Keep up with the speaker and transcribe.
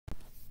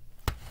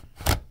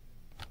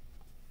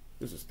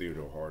This is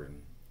Theodore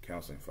Harden,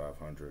 Counseling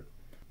 500,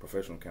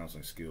 Professional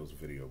Counseling Skills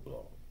video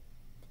blog.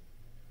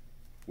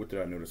 What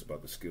did I notice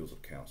about the skills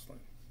of counseling?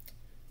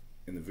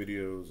 In the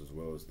videos as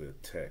well as the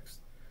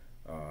text,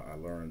 I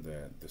learned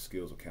that the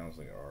skills of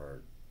counseling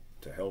are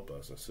to help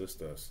us,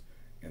 assist us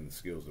in the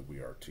skills that we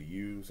are to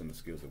use and the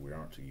skills that we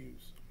aren't to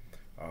use.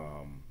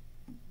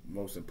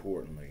 Most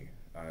importantly,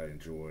 I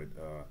enjoyed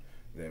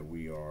that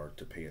we are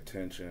to pay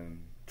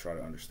attention, try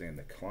to understand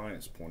the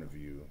client's point of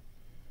view,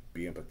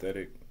 be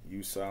empathetic,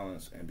 use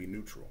silence, and be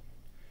neutral.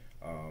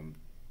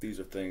 These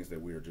are things that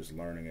we are just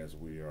learning as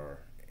we are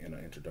in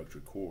an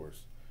introductory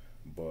course,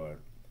 but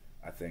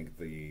I think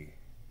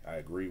I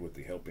agree with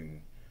the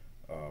helping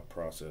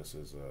process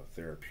as a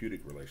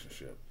therapeutic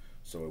relationship.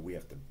 So we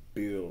have to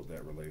build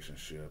that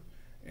relationship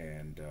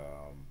and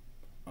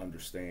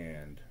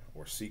understand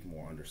or seek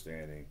more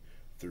understanding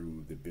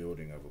through the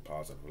building of a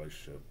positive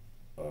relationship,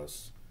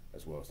 us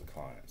as well as the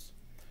clients.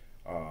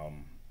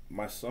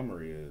 My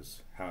summary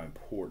is how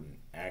important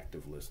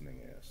active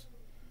listening is,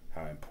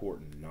 how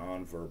important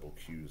nonverbal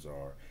cues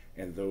are,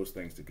 and those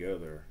things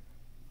together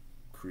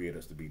create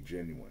us to be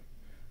genuine.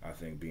 I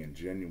think being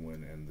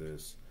genuine in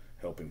this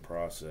helping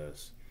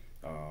process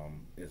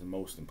is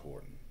most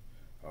important.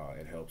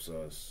 It helps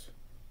us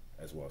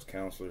as well as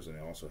counselors, and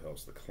it also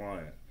helps the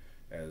client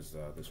as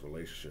this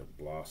relationship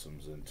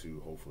blossoms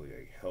into hopefully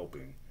a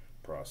helping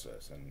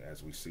process. And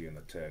as we see in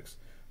the text,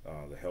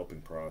 the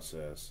helping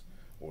process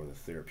or the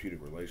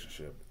therapeutic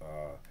relationship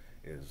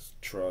is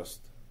trust,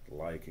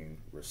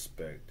 liking,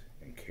 respect,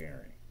 and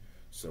caring.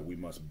 So we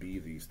must be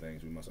these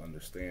things, we must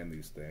understand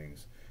these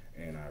things,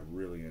 and I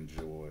really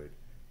enjoyed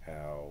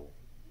how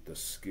the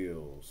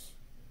skills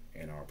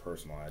and our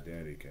personal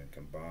identity can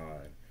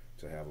combine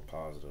to have a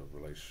positive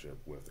relationship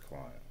with the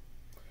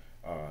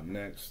client.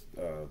 Next,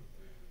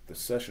 the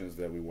sessions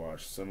that we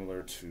watched,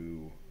 similar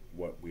to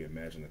what we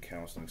imagine the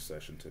counseling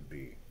session to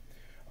be.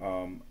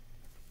 I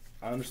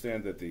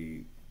understand that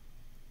the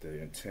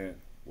intent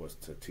was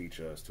to teach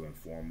us, to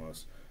inform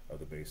us of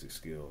the basic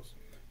skills,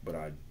 but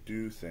I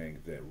do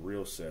think that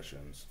real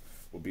sessions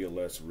will be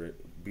less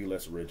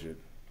rigid,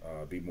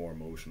 be more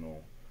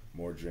emotional,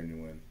 more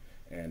genuine,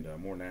 and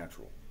more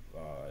natural.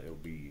 It'll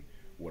be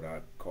what I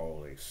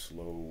call a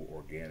slow,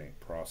 organic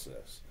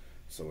process.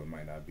 So it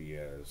might not be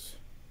as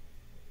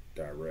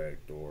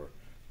direct or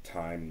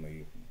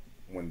timely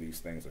when these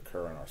things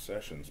occur in our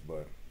sessions,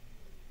 but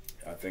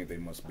I think they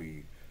must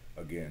be,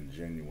 again,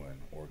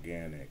 genuine,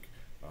 organic.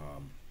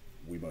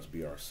 We must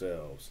be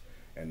ourselves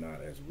and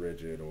not as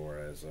rigid or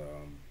as,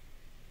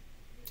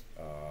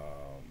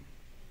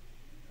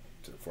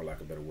 for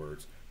lack of better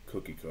words,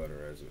 cookie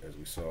cutter as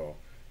we saw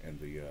in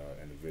the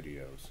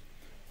videos.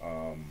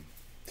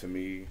 To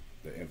me,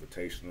 the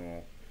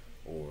invitational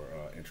or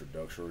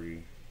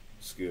introductory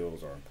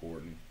skills are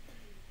important.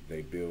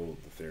 They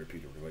build the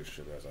therapeutic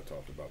relationship, as I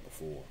talked about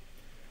before.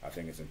 I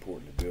think it's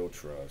important to build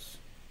trust,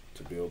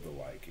 to build the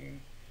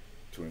liking,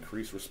 to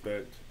increase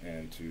respect,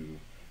 and to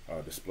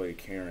display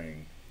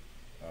caring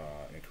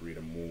and create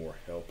a more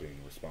helping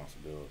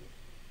responsibility.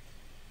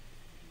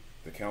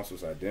 The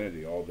counselor's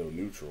identity, although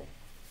neutral,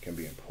 can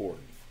be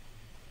important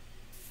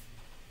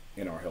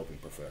in our helping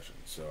profession.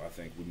 So I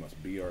think we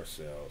must be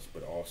ourselves,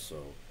 but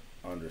also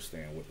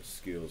understand what the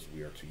skills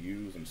we are to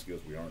use and the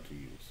skills we aren't to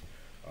use.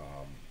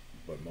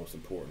 But most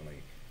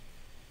importantly,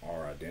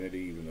 our identity,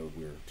 even though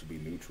we're to be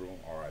neutral,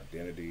 our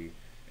identity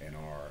and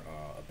our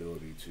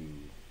ability to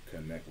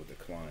connect with the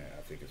client,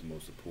 I think is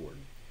most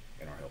important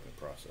in our helping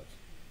process.